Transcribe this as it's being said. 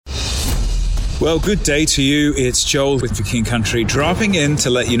Well, good day to you. It's Joel with The King Country, dropping in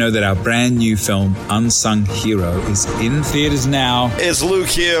to let you know that our brand new film, Unsung Hero, is in theaters now. It's Luke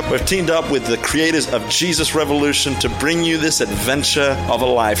here. We've teamed up with the creators of Jesus Revolution to bring you this adventure of a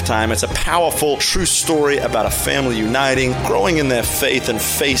lifetime. It's a powerful, true story about a family uniting, growing in their faith, and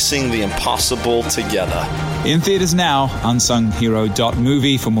facing the impossible together. In theaters now,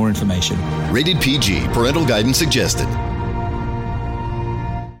 unsunghero.movie for more information. Rated PG. Parental guidance suggested.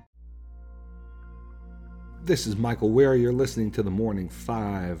 This is Michael Ware. You're listening to The Morning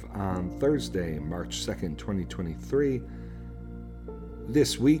 5 on Thursday, March 2nd, 2023.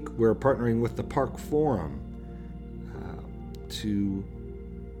 This week, we're partnering with the Park Forum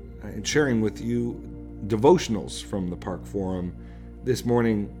and sharing with you devotionals from the Park Forum. This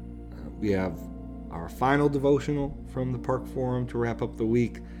morning, we have our final devotional from the Park Forum to wrap up the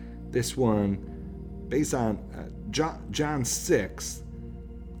week. This one, based on John 6,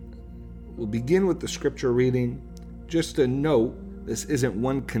 we'll begin with the scripture reading. Just a note, this isn't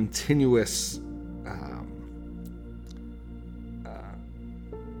one continuous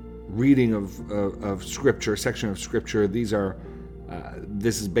reading of scripture, section of scripture.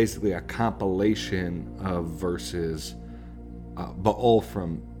 This is basically a compilation of verses, but all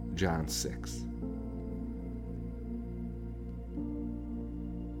from John 6.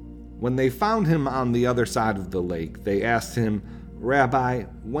 When they found him on the other side of the lake, they asked him, "Rabbi,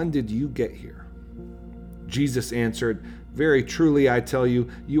 when did you get here?" Jesus answered, "Very truly I tell you,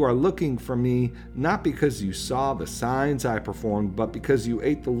 you are looking for me not because you saw the signs I performed, but because you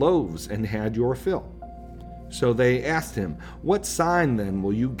ate the loaves and had your fill." So they asked him, "What sign then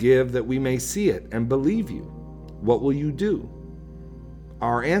will you give that we may see it and believe you? What will you do?"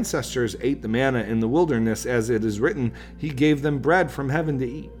 "Our ancestors ate the manna in the wilderness, as it is written, He gave them bread from heaven to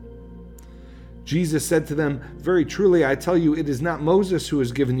eat." Jesus said to them, "Very truly I tell you, it is not Moses who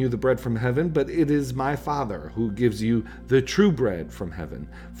has given you the bread from heaven, but it is my Father who gives you the true bread from heaven.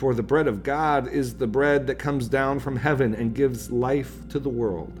 For the bread of God is the bread that comes down from heaven and gives life to the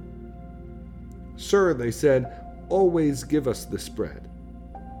world." "Sir," they said, "always give us this bread."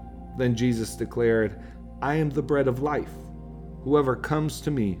 Then Jesus declared, "I am the bread of life. Whoever comes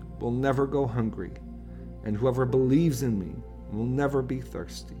to me will never go hungry, and whoever believes in me will never be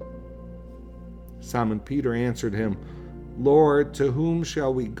thirsty." Simon Peter answered him, "Lord, to whom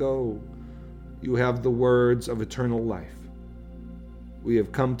shall we go? You have the words of eternal life. We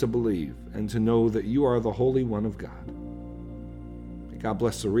have come to believe and to know that you are the Holy One of God." May God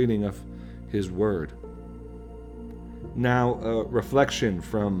bless the reading of His Word. Now, a reflection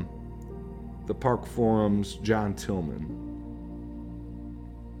from the Park Forum's John Tillman.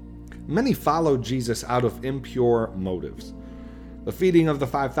 Many followed Jesus out of impure motives. The feeding of the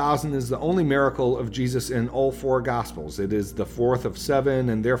 5,000 is the only miracle of Jesus in all four Gospels. It is the fourth of 7,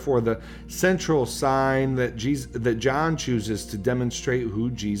 and therefore the central sign that John chooses to demonstrate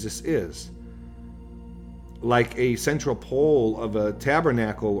who Jesus is. Like a central pole of a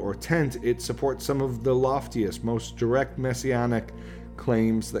tabernacle or tent, it supports some of the loftiest, most direct messianic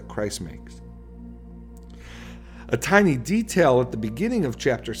claims that Christ makes. A tiny detail at the beginning of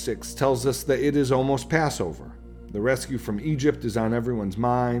chapter 6 tells us that it is almost Passover. The rescue from Egypt is on everyone's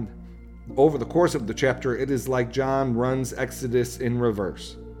mind. Over the course of the chapter, it is like John runs Exodus in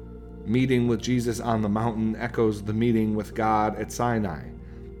reverse. Meeting with Jesus on the mountain echoes the meeting with God at Sinai.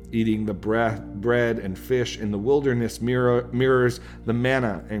 Eating the bread and fish in the wilderness mirrors the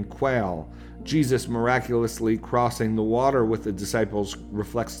manna and quail. Jesus miraculously crossing the water with the disciples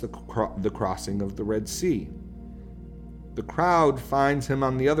reflects the crossing of the Red Sea. The crowd finds him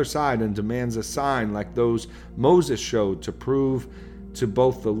on the other side and demands a sign like those Moses showed to prove to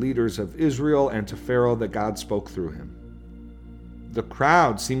both the leaders of Israel and to Pharaoh that God spoke through him. The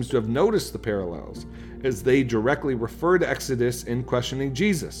crowd seems to have noticed the parallels as they directly refer to Exodus in questioning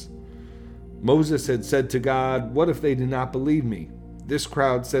Jesus. Moses had said to God, "What if they do not believe me?" This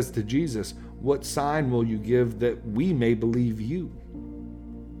crowd says to Jesus, "What sign will you give that we may believe you?"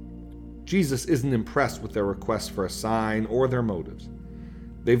 Jesus isn't impressed with their request for a sign or their motives.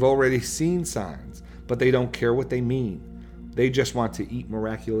 They've already seen signs, but they don't care what they mean. They just want to eat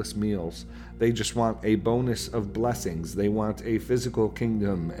miraculous meals. They just want a bonus of blessings. They want a physical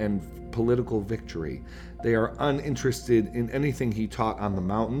kingdom and political victory. They are uninterested in anything he taught on the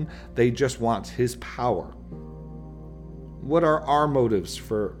mountain. They just want his power. What are our motives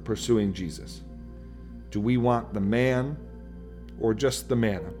for pursuing Jesus? Do we want the man or just the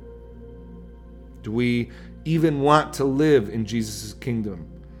manna? Do we even want to live in Jesus' kingdom?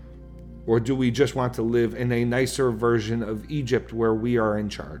 Or do we just want to live in a nicer version of Egypt where we are in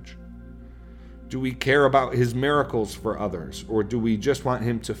charge? Do we care about his miracles for others, or do we just want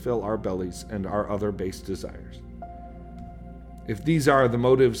him to fill our bellies and our other base desires? If these are the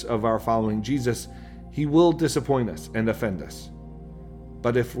motives of our following Jesus, he will disappoint us and offend us.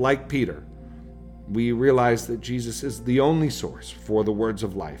 But if, like Peter, we realize that Jesus is the only source for the words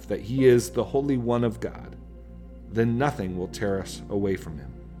of life, that he is the Holy One of God, then nothing will tear us away from him.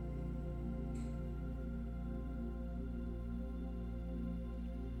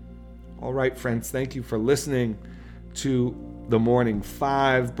 All right, friends, thank you for listening to The Morning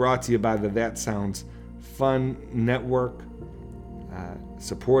Five, brought to you by the That Sounds Fun Network,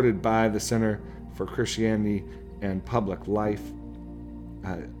 supported by the Center for Christianity and Public Life.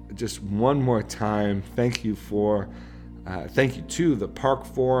 Just one more time, thank you to the Park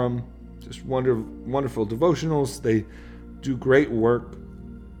Forum. Just wonderful devotionals. They do great work,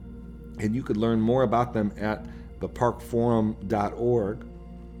 and you could learn more about them at theparkforum.org.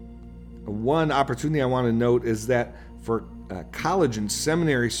 One opportunity I want to note is that for college and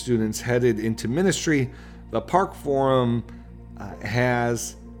seminary students headed into ministry, the Park Forum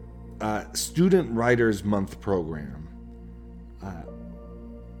has a Student Writers Month program.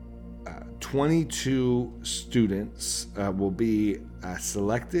 22 students will be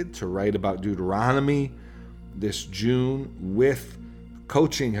selected to write about Deuteronomy this June with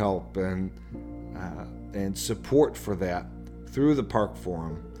coaching help and support for that through the Park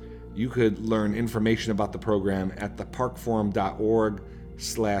Forum. You could learn information about the program at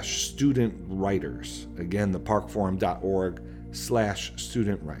theparkforum.org/student-writers. Again,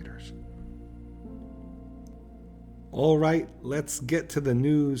 theparkforum.org/student-writers. All right, let's get to the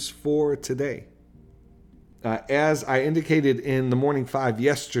news for today. As I indicated in the Morning Five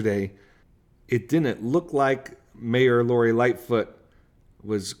yesterday, it didn't look like Mayor Lori Lightfoot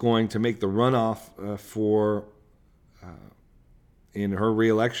was going to make the runoff in her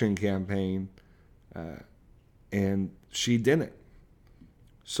re-election campaign, and she didn't.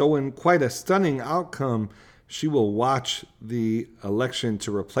 So in quite a stunning outcome, she will watch the election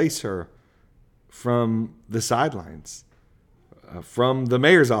to replace her from the sidelines, from the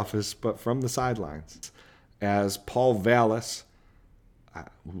mayor's office, but from the sidelines, as Paul Vallis,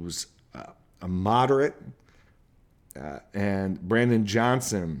 who's a moderate, and Brandon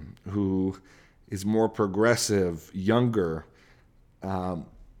Johnson, who is more progressive, younger,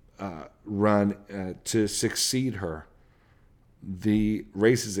 run to succeed her. The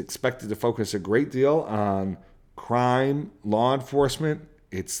race is expected to focus a great deal on crime, law enforcement.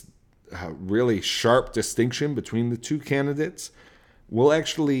 It's a really sharp distinction between the two candidates. We'll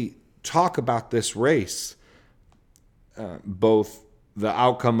actually talk about this race, both the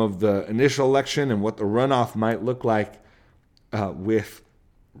outcome of the initial election and what the runoff might look like, with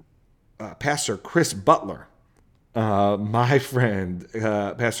Pastor Chris Butler. My friend,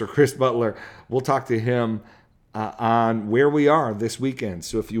 Pastor Chris Butler. We'll talk to him on where we are this weekend.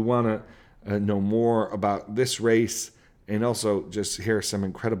 So if you want to know more about this race and also just hear some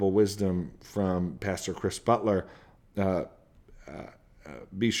incredible wisdom from Pastor Chris Butler,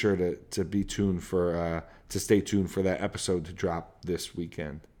 be sure to be tuned to stay tuned for that episode to drop this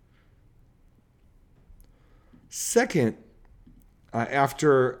weekend. Second,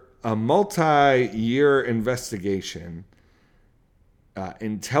 after a multi-year investigation,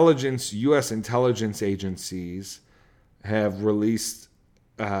 U.S. intelligence agencies have released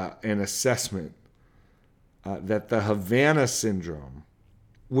an assessment that the Havana Syndrome,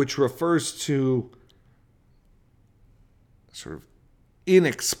 which refers to sort of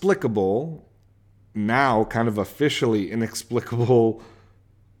inexplicable, now kind of officially inexplicable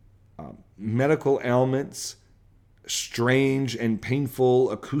medical ailments, strange and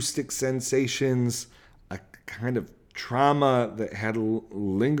painful acoustic sensations, a kind of trauma that had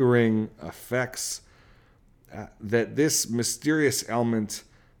lingering effects, that this mysterious ailment,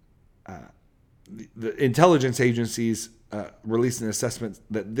 the intelligence agencies released an assessment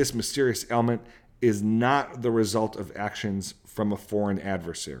that this mysterious ailment is not the result of actions from a foreign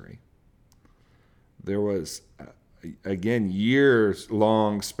adversary. There was, again,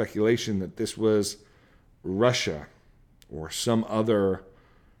 years-long speculation that this was Russia or some other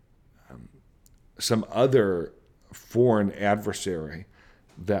foreign adversary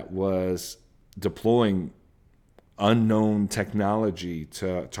that was deploying unknown technology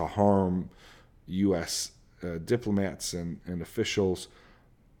to harm U.S. Diplomats and officials.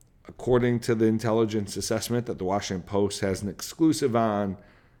 According to the intelligence assessment that the Washington Post has an exclusive on,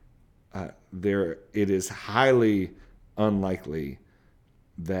 it is highly unlikely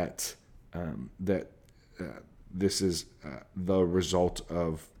that this is the result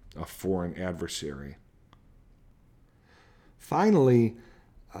of a foreign adversary. Finally,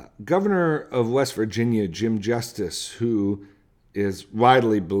 Governor of West Virginia, Jim Justice, who is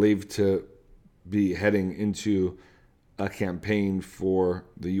widely believed to be heading into a campaign for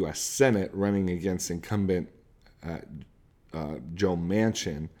the U.S. Senate, running against incumbent Joe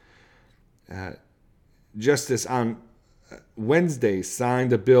Manchin. Justice on Wednesday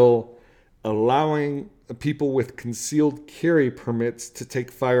signed a bill allowing people with concealed carry permits to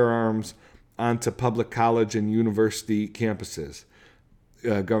take firearms onto public college and university campuses.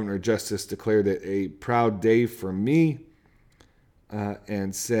 Governor Justice declared it a proud day for me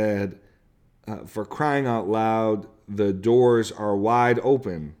and said, for crying out loud, the doors are wide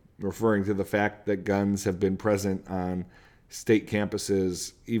open, referring to the fact that guns have been present on state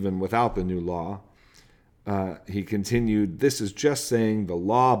campuses even without the new law. He continued, this is just saying the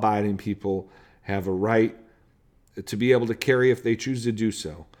law-abiding people have a right to be able to carry if they choose to do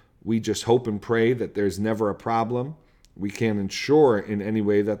so. We just hope and pray that there's never a problem. We can't ensure in any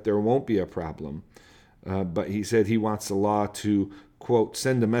way that there won't be a problem. But he said he wants the law to, quote,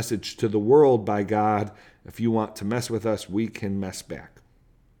 send a message to the world by God. If you want to mess with us, we can mess back.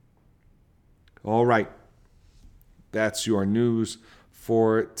 All right. That's your news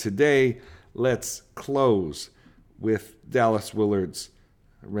for today. Let's close with Dallas Willard's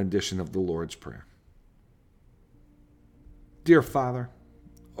rendition of the Lord's Prayer. Dear Father,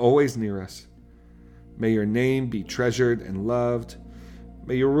 always near us, may your name be treasured and loved.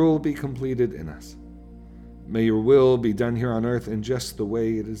 May your rule be completed in us. May your will be done here on earth in just the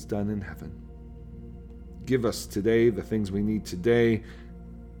way it is done in heaven. Give us today the things we need today,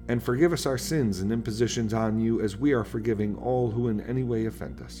 and forgive us our sins and impositions on you as we are forgiving all who in any way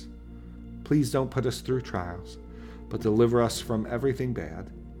offend us. Please don't put us through trials, but deliver us from everything bad,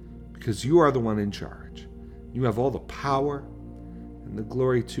 because you are the one in charge. You have all the power, and the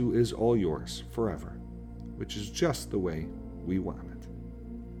glory too is all yours forever, which is just the way we want it.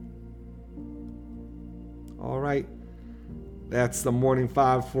 All right, that's the Morning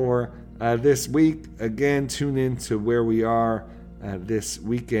Five for this week. Again, tune in to where we are this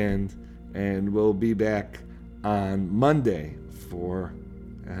weekend, and we'll be back on Monday for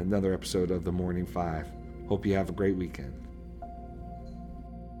another episode of the Morning Five. Hope you have a great weekend.